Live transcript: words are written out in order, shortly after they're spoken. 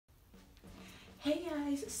Hey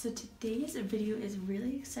guys, so today's video is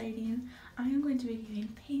really exciting. I am going to be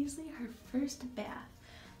giving Paisley her first bath.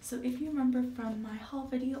 So if you remember from my haul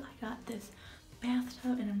video, I got this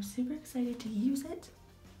bathtub and I'm super excited to use it.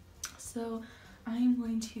 So I am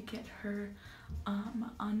going to get her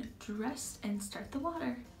undressed and start the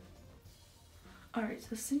water. Alright,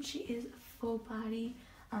 so since she is full body,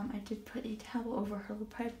 I did put a towel over her little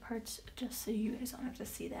private parts just so you guys don't have to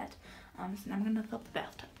see that. So now I'm going to fill up the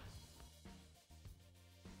bathtub.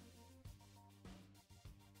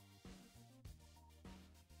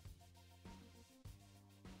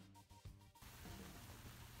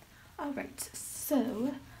 Alright,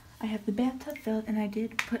 so I have the bathtub filled and I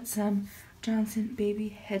did put some Johnson Baby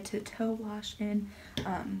head to toe wash in.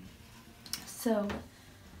 So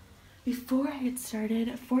before I get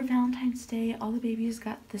started, for Valentine's Day, all the babies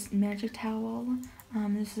got this magic towel.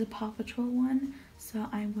 This is a Paw Patrol one, so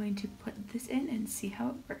I'm going to put this in and see how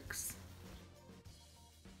it works.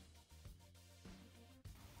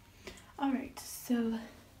 Alright, so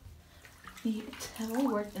the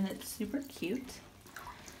towel worked and it's super cute.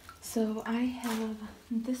 So I have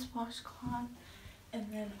this washcloth and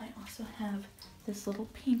then I also have this little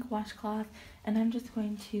pink washcloth, and I'm just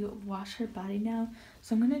going to wash her body now.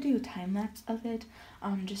 So I'm going to do a time lapse of it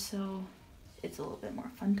just so it's a little bit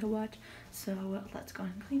more fun to watch. So let's go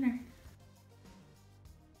and clean her.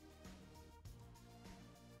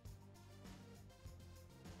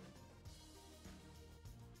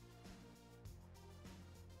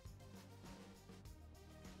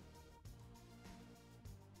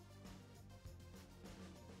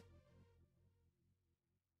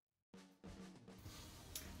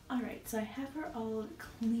 Alright, so I have her all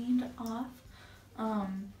cleaned off.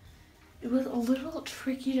 It was a little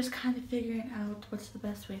tricky just kind of figuring out what's the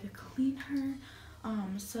best way to clean her.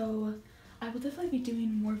 So I will definitely be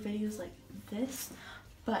doing more videos like this,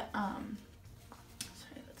 but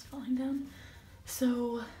sorry, that's falling down.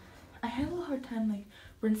 So I had a little hard time like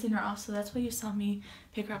rinsing her off, so that's why you saw me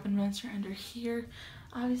pick her up and rinse her under here.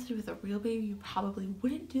 Obviously with a real baby you probably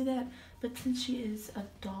wouldn't do that, but since she is a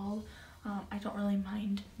doll, I don't really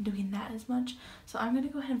mind doing that as much. So I'm going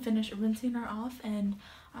to go ahead and finish rinsing her off, and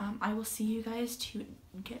I will see you guys to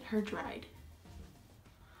get her dried.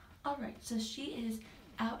 Alright, so she is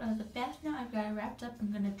out of the bath now. I've got her wrapped up.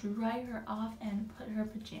 I'm going to dry her off and put her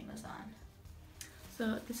pajamas on.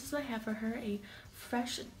 So this is what I have for her: a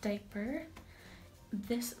fresh diaper,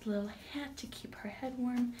 this little hat to keep her head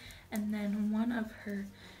warm, and then one of her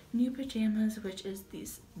new pajamas, which is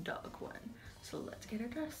these dog one. So let's get her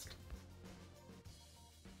dressed.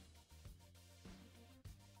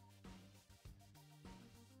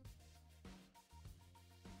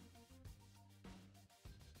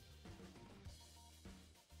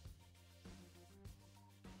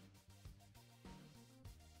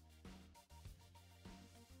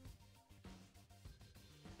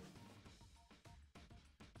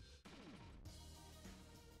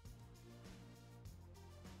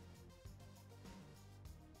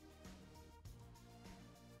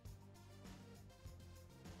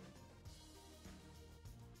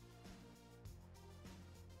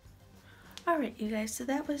 Alright you guys, so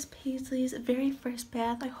that was Paisley's very first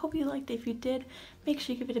bath. I hope you liked it. If you did, make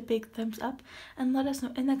sure you give it a big thumbs up and let us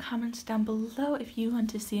know in the comments down below if you want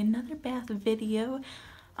to see another bath video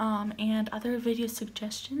and other video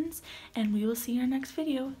suggestions, and we will see you in our next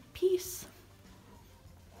video. Peace!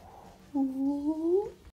 Ooh.